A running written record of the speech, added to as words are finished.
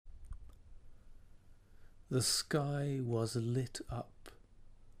The sky was lit up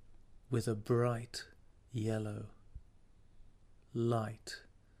with a bright yellow light.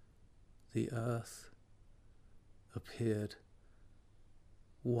 The earth appeared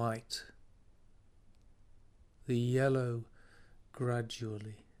white. The yellow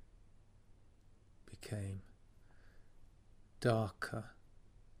gradually became darker,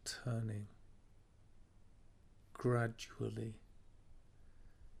 turning gradually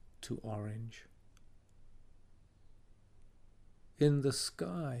to orange. In the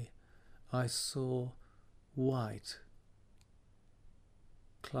sky I saw white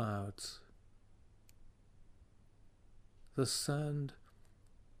clouds. The sand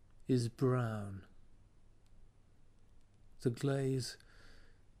is brown. The glaze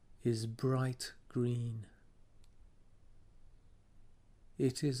is bright green.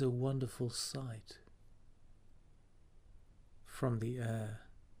 It is a wonderful sight from the air.